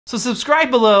So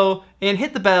subscribe below and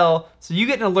hit the bell so you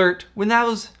get an alert when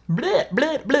those bleh,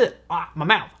 bleh, bleh. My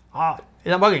mouth,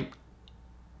 it's not working.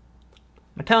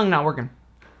 My tongue not working.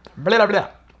 Blah, blah, blah,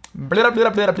 blah,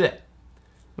 blah, blah.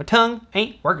 My tongue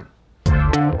ain't working.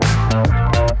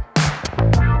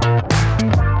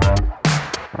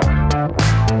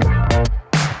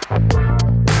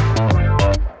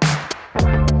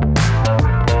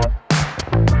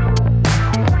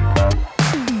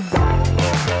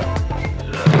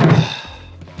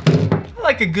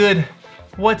 A good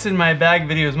what's in my bag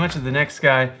video as much as the next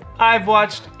guy. I've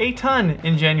watched a ton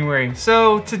in January.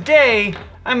 So today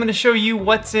I'm gonna show you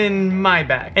what's in my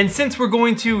bag. And since we're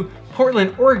going to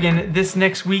Portland, Oregon this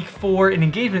next week for an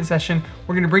engagement session,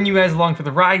 we're gonna bring you guys along for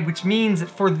the ride, which means that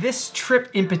for this trip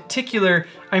in particular,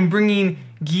 I'm bringing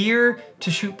gear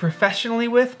to shoot professionally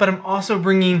with, but I'm also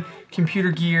bringing computer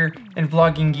gear and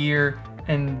vlogging gear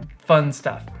and fun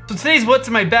stuff. So today's what's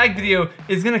in my bag video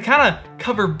is gonna kind of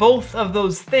cover both of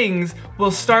those things. We'll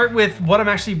start with what I'm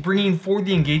actually bringing for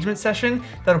the engagement session.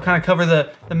 That'll kind of cover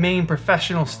the main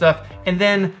professional stuff. And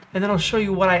then I'll show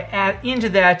you what I add into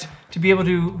that to be able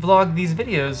to vlog these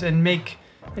videos and make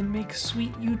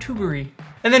sweet YouTubery.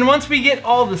 And then once we get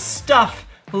all the stuff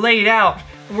laid out,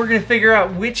 we're gonna figure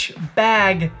out which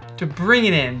bag to bring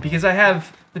it in, because I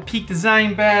have the Peak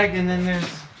Design bag, and then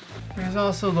there's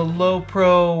also the Low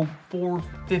Pro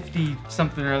 450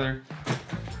 something or other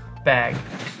bag.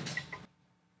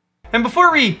 And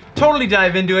before we totally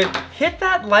dive into it, hit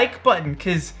that like button,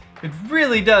 because it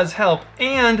really does help.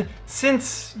 And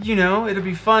since, you know, it'll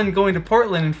be fun going to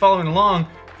Portland and following along,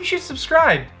 you should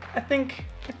subscribe. I think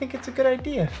it's a good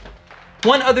idea.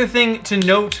 One other thing to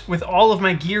note with all of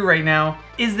my gear right now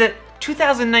is that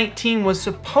 2019 was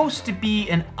supposed to be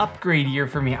an upgrade year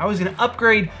for me. I was gonna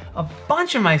upgrade a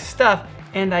bunch of my stuff,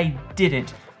 and I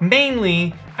didn't.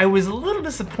 Mainly, I was a little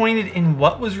disappointed in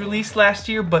what was released last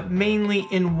year, but mainly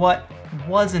in what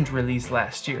wasn't released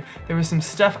last year. There was some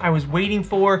stuff I was waiting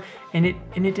for, and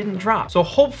it didn't drop. So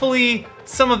hopefully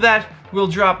some of that will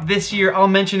drop this year. I'll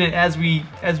mention it as we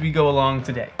go along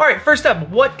today. All right, first up,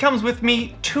 what comes with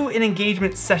me to an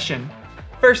engagement session?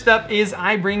 First up is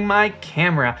I bring my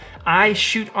camera. I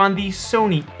shoot on the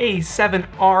Sony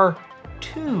a7R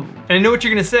II. And I know what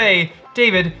you're gonna say,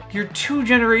 David, you're 2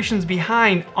 generations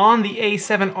behind on the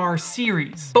a7R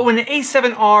series. But when the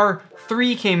a7R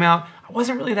III came out, I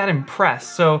wasn't really that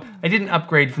impressed, so I didn't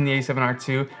upgrade from the a7R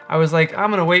II. I was like, I'm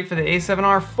gonna wait for the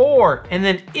a7R IV, and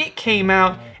then it came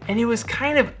out, and it was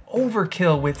kind of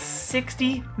overkill with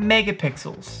 60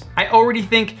 megapixels. I already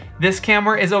think this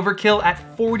camera is overkill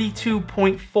at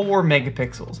 42.4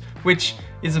 megapixels, which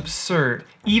is absurd.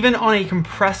 Even on a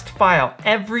compressed file,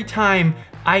 every time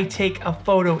I take a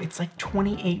photo, it's like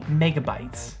 28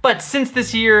 megabytes. But since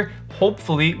this year,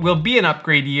 hopefully, will be an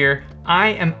upgrade year, I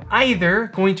am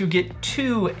either going to get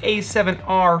 2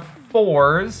 a7R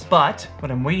IVs, but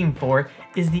what I'm waiting for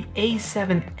is the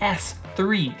a7S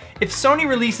III. If Sony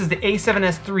releases the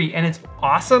a7S III and it's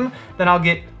awesome, then I'll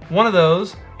get one of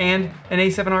those and an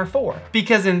a7R IV.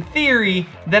 Because in theory,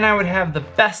 then I would have the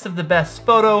best of the best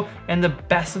photo and the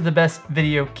best of the best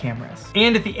video cameras.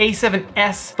 And if the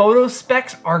a7S photo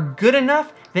specs are good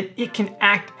enough, then it can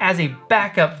act as a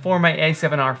backup for my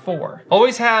a7R IV.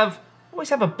 Always have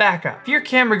a backup. If your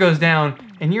camera goes down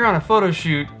and you're on a photo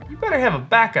shoot, you better have a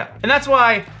backup. And that's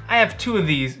why I have 2 of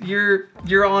these.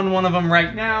 You're on one of them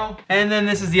right now, and then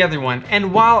this is the other one.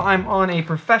 And while I'm on a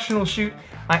professional shoot,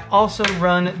 I also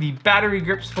run the battery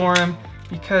grips for them,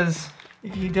 because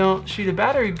if you don't shoot a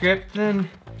battery grip, then,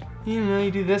 you know,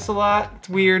 you do this a lot, it's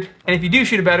weird. And if you do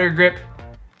shoot a battery grip,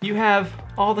 you have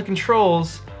all the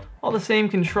controls, all the same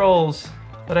controls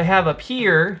that I have up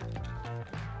here,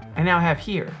 I now have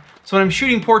here. So when I'm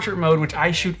shooting portrait mode, which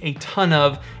I shoot a ton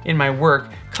of in my work,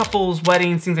 couples,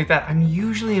 weddings, things like that, I'm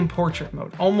usually in portrait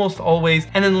mode, almost always.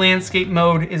 And then landscape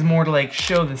mode is more to like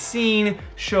show the scene,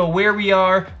 show where we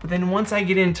are. But then once I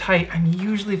get in tight, I'm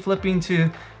usually flipping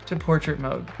to portrait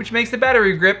mode, which makes the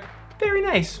battery grip very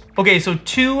nice. Okay, so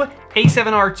 2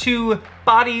 a7R II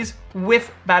bodies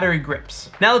with battery grips.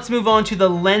 Now let's move on to the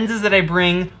lenses that I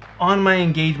bring on my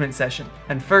engagement session.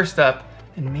 And first up,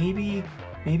 and maybe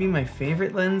my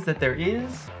favorite lens that there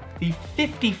is, the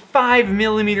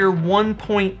 55mm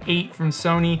 1.8 from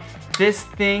Sony. This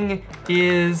thing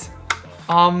is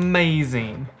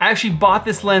amazing. I actually bought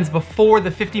this lens before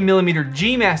the 50mm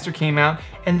G Master came out,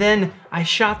 and then I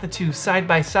shot the 2 side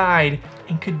by side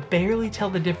and could barely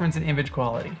tell the difference in image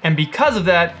quality. And because of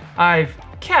that, I've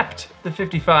kept the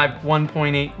 55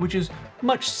 1.8, which is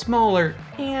much smaller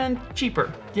and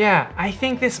cheaper. Yeah, I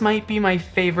think this might be my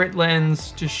favorite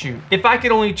lens to shoot. If I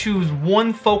could only choose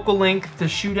one focal length to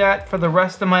shoot at for the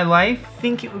rest of my life, I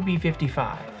think it would be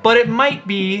 55. But it might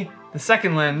be the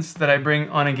second lens that I bring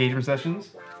on engagement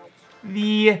sessions,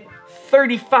 the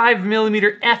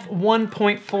 35mm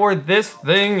f1.4. This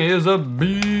thing is a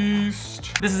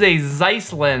beast. This is a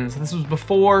Zeiss lens. This was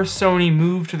before Sony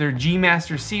moved to their G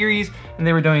Master series and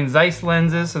they were doing Zeiss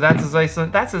lenses, so that's a Zeiss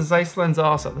lens. That's a Zeiss lens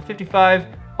also. The 55,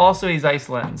 also a Zeiss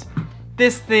lens.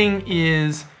 This thing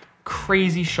is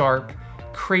crazy sharp,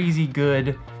 crazy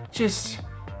good. Just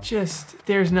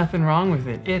there's nothing wrong with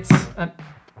it.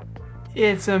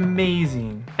 It's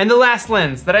amazing. And the last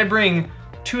lens that I bring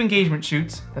to engagement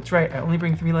shoots, that's right, I only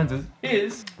bring 3 lenses,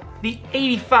 is the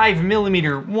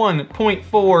 85mm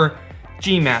 1.4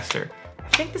 G Master. I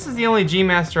think this is the only G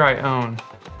Master I own.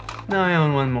 No, I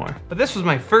own one more. But this was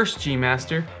my first G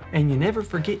Master, and you never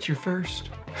forget your first.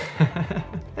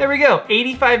 There we go,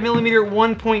 85mm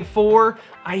 1.4.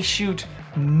 I shoot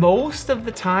most of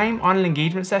the time on an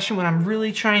engagement session when I'm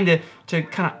really trying to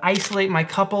kind of isolate my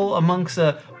couple amongst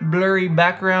a blurry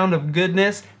background of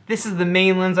goodness. This is the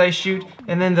main lens I shoot,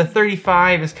 and then the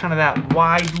 35 is kind of that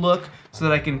wide look so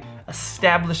that I can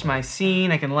establish my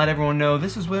scene. I can let everyone know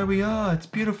this is where we are, it's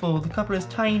beautiful, the couple is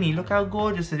tiny, look how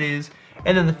gorgeous it is.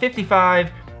 And then the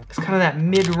 55 is kind of that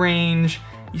mid-range.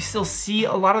 You still see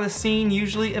a lot of the scene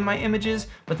usually in my images,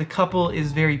 but the couple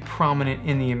is very prominent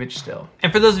in the image still.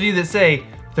 And for those of you that say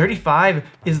 35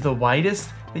 is the widest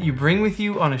that you bring with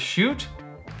you on a shoot,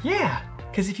 yeah,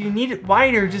 because if you need it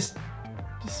wider, just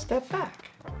step back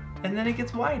and then it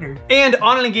gets wider. And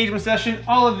on an engagement session,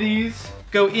 all of these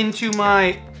go into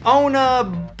my Ona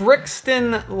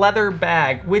Brixton leather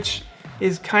bag, which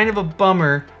is kind of a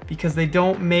bummer because they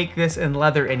don't make this in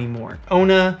leather anymore.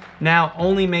 Ona now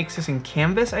only makes this in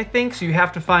canvas, I think, so you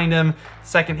have to find them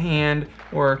secondhand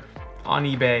or on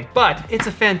eBay. But it's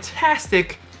a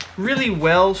fantastic, really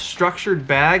well-structured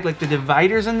bag. Like the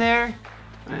dividers in there,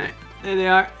 all right, there they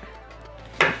are.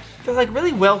 They're like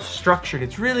really well-structured.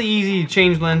 It's really easy to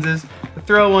change lenses, to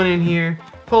throw one in here,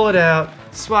 pull it out,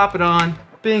 swap it on,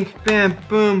 bing, bam,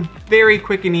 boom, very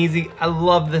quick and easy. I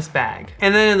love this bag.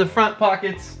 And then in the front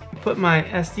pockets, put my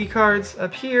SD cards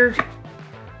up here,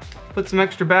 put some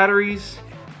extra batteries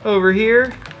over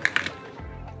here,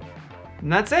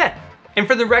 and that's it. And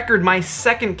for the record, my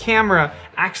second camera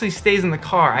actually stays in the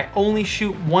car. I only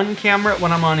shoot one camera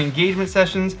when I'm on engagement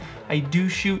sessions. I do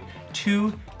shoot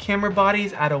 2 camera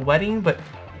bodies at a wedding, but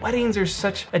weddings are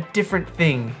such a different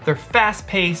thing. They're fast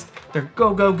paced, they're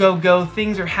go, go, go, go.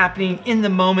 Things are happening in the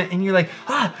moment and you're like,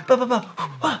 ah, ba, ba, ba,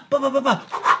 ah, ba, ba, ba, ba,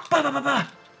 ba, ba, ba, ba.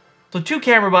 So 2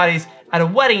 camera bodies at a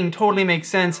wedding totally makes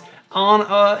sense. On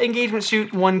an engagement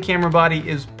shoot, 1 camera body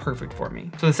is perfect for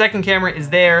me. So the second camera is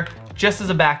there just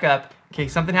as a backup. In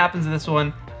case something happens to this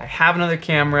one, I have another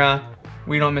camera,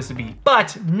 we don't miss a beat.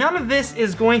 But none of this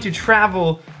is going to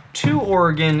travel to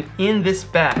Oregon in this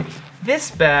bag.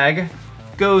 This bag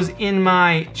goes in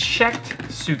my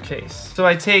checked suitcase. So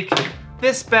I take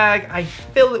this bag, I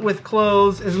fill it with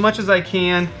clothes as much as I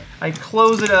can, I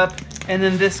close it up, and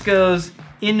then this goes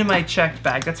into my checked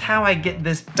bag. That's how I get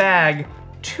this bag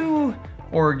to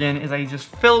Oregon, is I just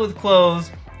fill it with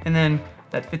clothes, and then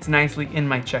that fits nicely in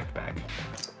my checked bag.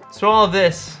 So all of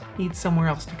this needs somewhere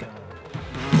else to go.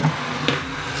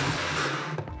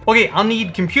 Okay, I'll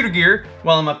need computer gear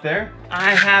while I'm up there.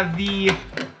 I have the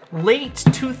late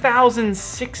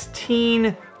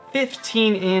 2016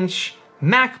 15-inch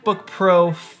MacBook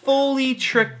Pro fully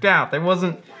tricked out. There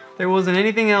wasn't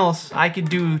anything else I could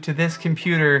do to this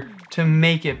computer to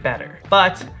make it better.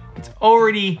 But it's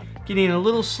already getting a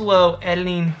little slow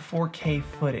editing 4K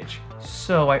footage.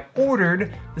 So I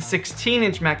ordered the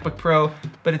 16-inch MacBook Pro,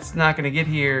 but it's not gonna get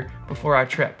here before our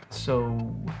trip.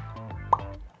 So,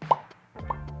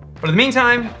 but in the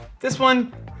meantime, this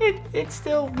one, it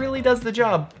still really does the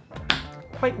job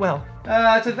quite well.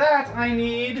 To that, I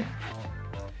need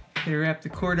to wrap the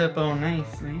cord up all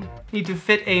nicely. Need to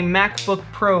fit a MacBook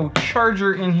Pro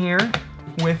charger in here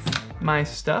with my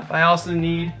stuff. I also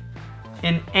need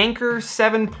an Anker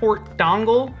 7-port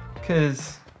dongle,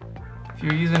 because if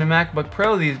you're using a MacBook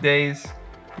Pro these days,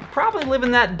 you're probably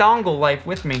living that dongle life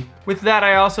with me. With that,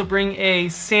 I also bring a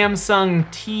Samsung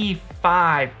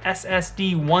T5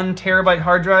 SSD 1 terabyte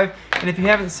hard drive. And if you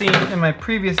haven't seen in my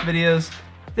previous videos,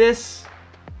 this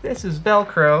is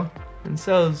Velcro, and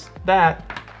so is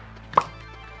that.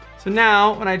 So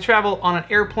now, when I travel on an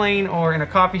airplane or in a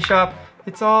coffee shop,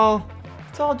 it's all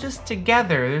just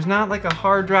together. There's not like a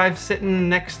hard drive sitting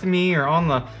next to me or on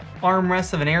the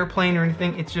armrest of an airplane or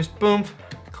anything. It's just boom,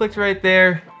 clicked right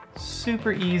there,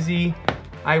 super easy.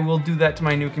 I will do that to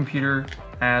my new computer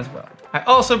as well. I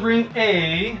also bring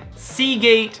a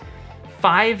Seagate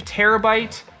 5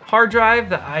 terabyte hard drive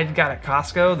that I got at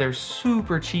Costco. They're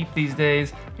super cheap these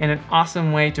days and an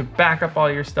awesome way to back up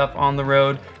all your stuff on the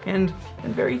road and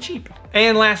very cheap.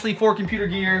 And lastly, for computer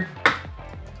gear,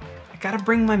 I gotta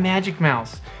bring my Magic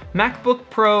Mouse. MacBook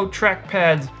Pro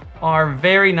trackpads are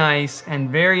very nice and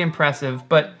very impressive,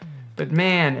 but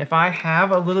man, if I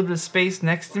have a little bit of space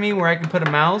next to me where I can put a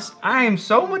mouse, I am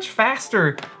so much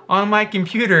faster on my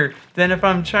computer than if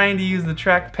I'm trying to use the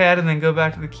trackpad and then go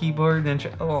back to the keyboard and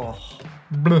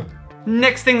Bleh.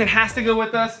 Next thing that has to go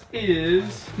with us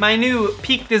is my new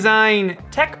Peak Design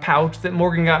tech pouch that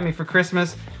Morgan got me for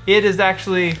Christmas. It is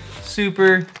actually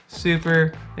super,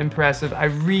 super impressive. I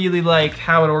really like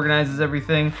how it organizes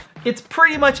everything. It's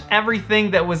pretty much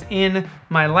everything that was in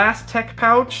my last tech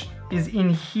pouch is in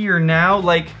here now,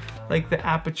 like the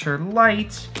aperture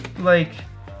light, like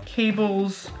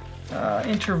cables,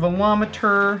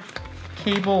 intervalometer,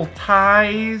 cable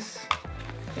ties,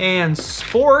 and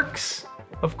sporks.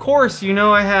 Of course, you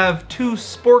know I have 2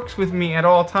 sporks with me at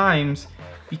all times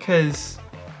because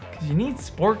you need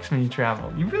sporks when you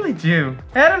travel. You really do.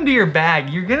 Add them to your bag.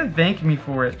 You're gonna thank me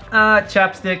for it.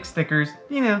 Chapstick, stickers,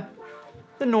 you know,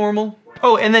 the normal.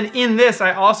 Oh, and then in this,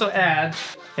 I also add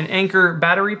an Anker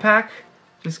battery pack,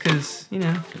 just cause, you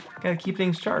know, gotta keep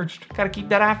things charged. Gotta keep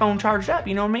that iPhone charged up,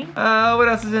 you know what I mean? What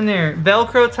else is in there?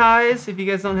 Velcro ties. If you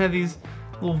guys don't have these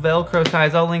little Velcro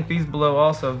ties, I'll link these below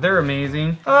also. They're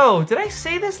amazing. Oh, did I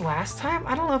say this last time?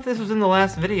 I don't know if this was in the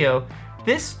last video.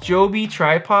 This Joby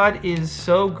tripod is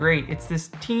so great. It's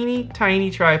this teeny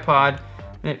tiny tripod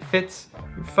and it fits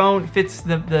your phone, fits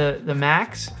the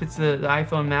Max, fits the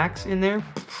iPhone Max in there.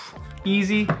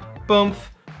 Easy, boom.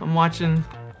 I'm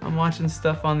watching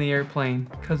stuff on the airplane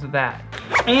because of that.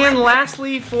 And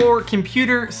lastly, for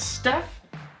computer stuff,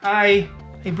 I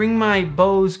bring my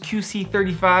Bose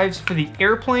QC35s for the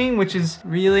airplane, which is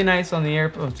really nice on the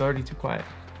airplane. Oh, it's already too quiet.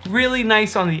 Really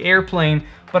nice on the airplane,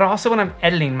 but also when I'm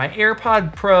editing. My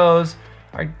AirPod Pros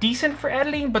are decent for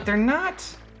editing, but they're not,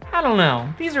 I don't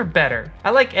know. These are better.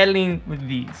 I like editing with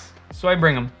these, so I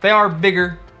bring them. They are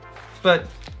bigger, but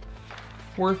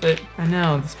worth it. I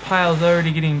know, this pile's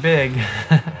already getting big.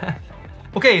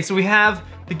 Okay, so we have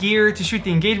the gear to shoot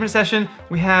the engagement session.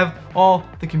 We have all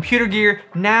the computer gear.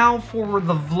 Now for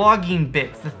the vlogging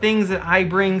bits, the things that I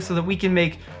bring so that we can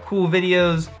make cool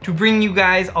videos to bring you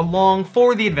guys along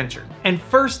for the adventure. And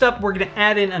first up, we're gonna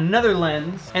add in another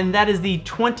lens, and that is the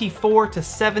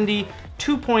 24-70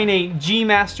 2.8 G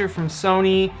Master from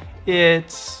Sony.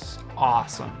 It's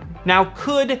awesome. Now,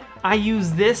 could I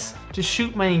use this to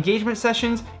shoot my engagement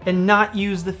sessions and not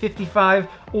use the 55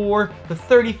 or the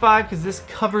 35 because this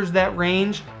covers that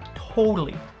range?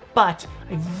 Totally. But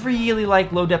I really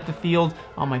like low depth of field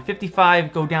on my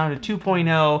 55, go down to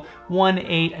 2.0,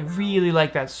 1.8. I really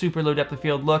like that super low depth of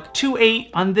field look. 2.8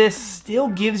 on this still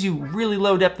gives you really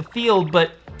low depth of field,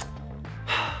 but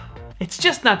it's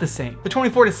just not the same. The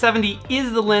 24-70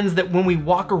 is the lens that when we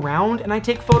walk around and I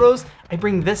take photos, I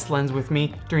bring this lens with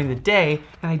me during the day,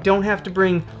 and I don't have to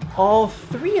bring all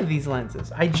 3 of these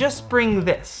lenses. I just bring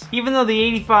this. Even though the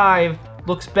 85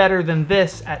 looks better than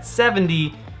this at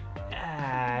 70,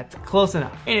 it's close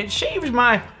enough. And it shaves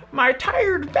my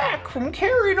tired back from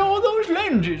carrying all those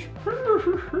lenses.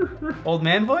 Old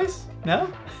man voice?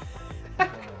 No?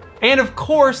 And of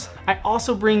course, I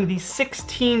also bring the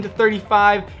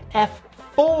 16-35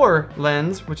 f4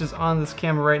 lens, which is on this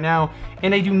camera right now,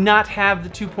 and I do not have the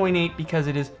 2.8 because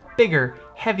it is bigger,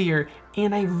 heavier,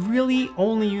 and I really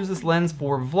only use this lens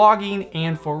for vlogging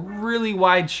and for really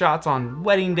wide shots on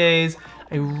wedding days.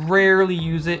 I rarely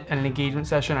use it at an engagement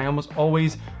session. I almost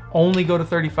always only go to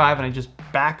 35 and I just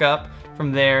back up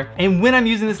from there. And when I'm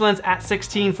using this lens at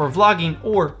 16 for vlogging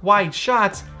or wide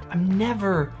shots, I'm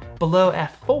never below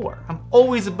f4. I'm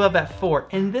always above f4,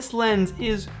 and this lens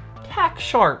is tack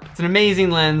sharp. It's an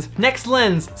amazing lens. Next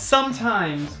lens,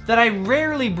 sometimes, that I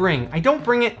rarely bring. I don't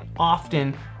bring it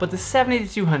often, but the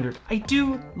 70-200. I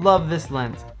do love this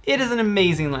lens. It is an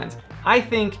amazing lens. I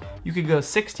think you could go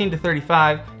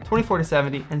 16-35,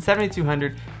 24-70, and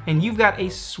 70-200, and you've got a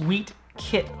sweet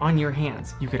kit on your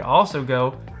hands. You could also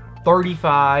go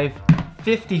 35,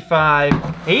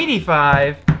 55,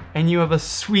 85, and you have a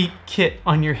sweet kit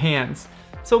on your hands.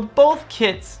 So both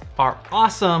kits are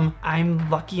awesome. I'm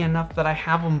lucky enough that I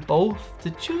have them both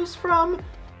to choose from.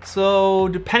 So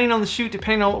depending on the shoot,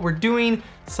 depending on what we're doing,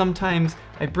 sometimes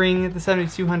I bring the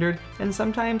 70-200 and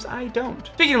sometimes I don't.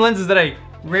 Speaking of lenses that I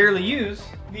rarely use,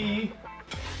 the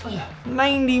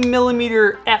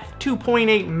 90mm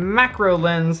f2.8 macro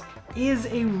lens is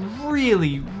a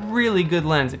really, really good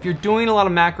lens. If you're doing a lot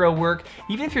of macro work,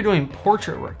 even if you're doing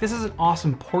portrait work, this is an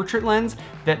awesome portrait lens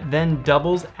that then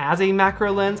doubles as a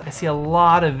macro lens. I see a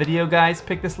lot of video guys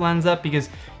pick this lens up because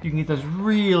you can get those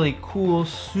really cool,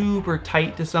 super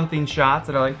tight to something shots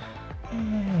that are like,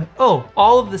 oh,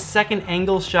 all of the second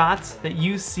angle shots that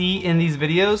you see in these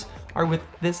videos are with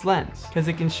this lens because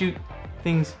it can shoot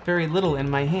things very little in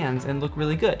my hands and look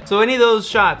really good. So any of those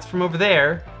shots from over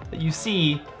there that you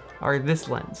see are this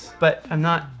lens. But I'm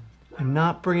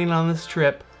not bringing it on this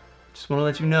trip. Just want to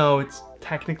let you know it's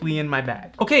technically in my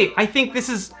bag. Okay, I think this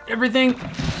is everything.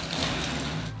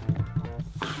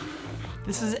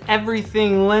 This is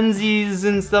everything, lenses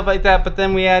and stuff like that, but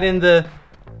then we add in the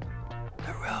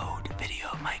Rode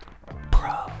VideoMic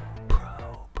Pro.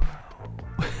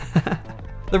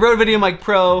 The Rode VideoMic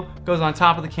Pro goes on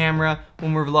top of the camera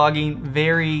when we're vlogging,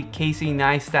 very Casey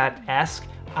Neistat-esque.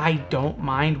 I don't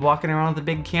mind walking around with a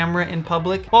big camera in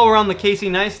public. While we're on the Casey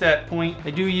Neistat point,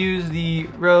 I do use the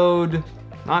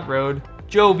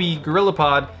Joby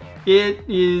GorillaPod. It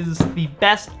is the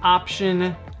best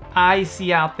option I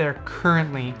see out there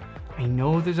currently. I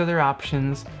know there's other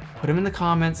options. Put them in the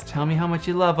comments, tell me how much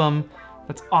you love them.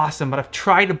 That's awesome, but I've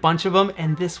tried a bunch of them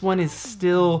and this one is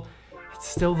still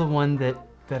the one that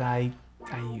I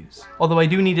use. Although I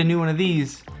do need a new one of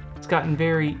these. It's gotten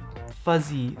very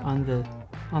fuzzy on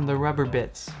the rubber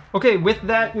bits. Okay, with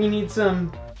that we need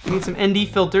some ND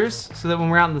filters so that when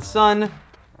we're out in the sun,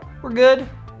 we're good.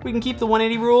 We can keep the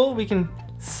 180 rule. We can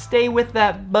stay with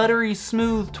that buttery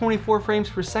smooth 24 frames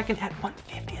per second at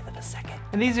 1/50th of a second.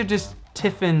 And these are just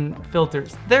Tiffin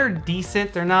filters. They're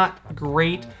decent, they're not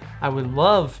great. I would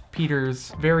love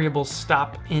Peter's variable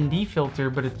stop ND filter,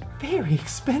 but it's very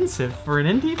expensive for an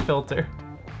ND filter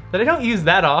that I don't use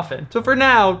that often. So for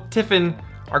now, Tiffin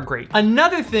are great.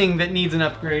 Another thing that needs an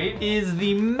upgrade is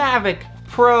the Mavic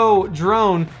Pro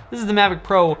drone. This is the Mavic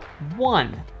Pro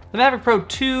 1. The Mavic Pro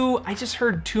 2, I just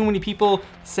heard too many people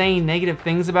saying negative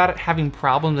things about it, having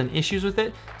problems and issues with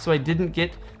it, so I didn't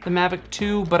get the Mavic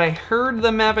 2, but I heard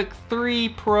the Mavic 3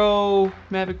 Pro,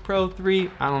 Mavic Pro 3,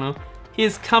 I don't know,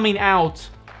 is coming out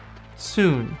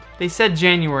soon. They said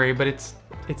January, but it's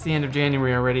the end of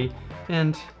January already,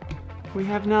 and we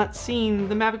have not seen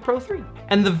the Mavic Pro 3.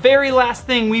 And the very last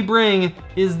thing we bring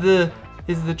is the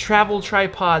travel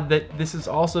tripod that this is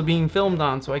also being filmed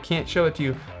on, so I can't show it to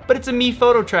you. But it's a Me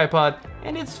Photo tripod,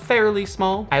 and it's fairly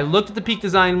small. I looked at the Peak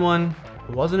Design one,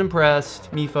 wasn't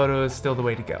impressed. Me Photo is still the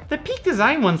way to go. The Peak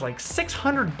Design one's like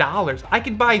 $600. I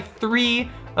could buy 3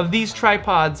 of these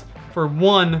tripods for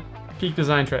 1 Peak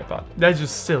Design tripod. That's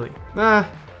just silly. I'm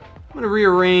gonna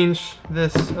rearrange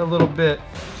this a little bit.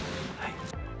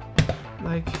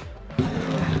 Like,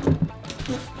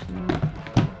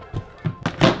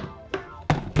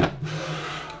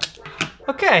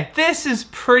 okay, this is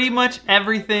pretty much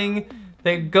everything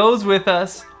that goes with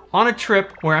us on a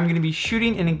trip where I'm gonna be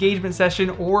shooting an engagement session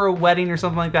or a wedding or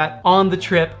something like that on the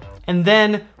trip. And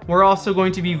then we're also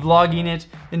going to be vlogging it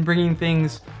and bringing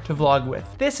things to vlog with.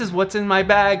 This is what's in my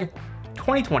bag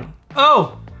 2020.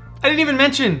 Oh, I didn't even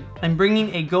mention, I'm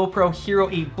bringing a GoPro Hero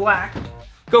 8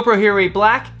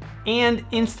 Black, and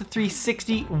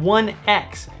Insta360 One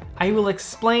X. I will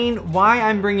explain why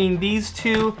I'm bringing these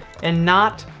two and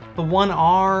not the One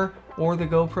R or the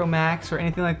GoPro Max or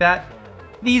anything like that.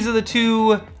 These are the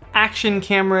 2 action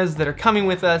cameras that are coming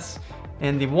with us,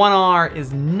 and the One R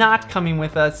is not coming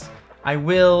with us. I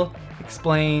will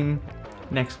explain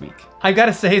next week. I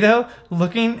gotta say though,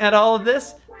 looking at all of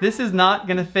this is not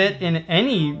gonna fit in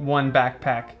any one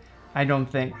backpack, I don't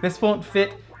think. This won't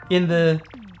fit in the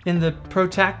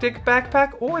Protactic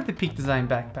backpack or the Peak Design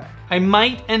backpack. I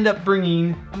might end up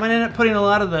putting a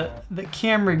lot of the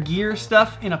camera gear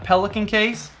stuff in a Pelican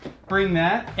case, bring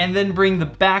that, and then bring the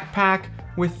backpack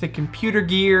with the computer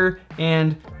gear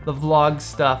and the vlog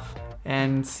stuff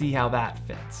and see how that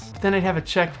fits. Then I'd have a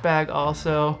checked bag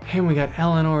also, and we got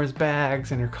Eleanor's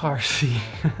bags and her car seat.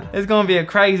 It's gonna be a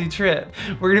crazy trip.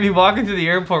 We're gonna be walking through the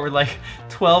airport with like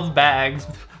 12 bags.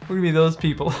 We're gonna be those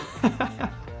people.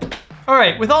 All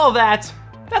right, with all that,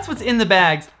 that's what's in the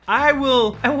bags. I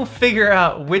will figure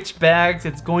out which bags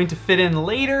it's going to fit in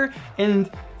later, and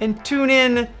tune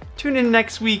in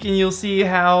next week and you'll see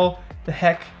how the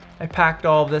heck I packed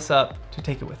all of this up to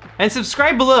take it with me. And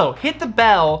subscribe below, hit the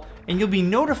bell, and you'll be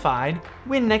notified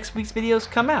when next week's videos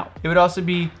come out. It would also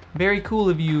be very cool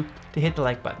of you to hit the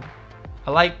like button.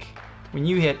 I like when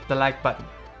you hit the like button.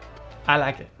 I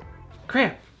like it.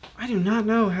 Crap, I do not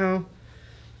know how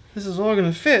this is all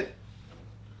gonna fit.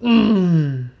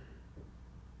 I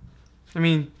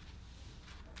mean,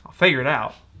 I'll figure it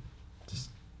out. Just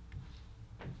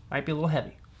might be a little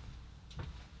heavy.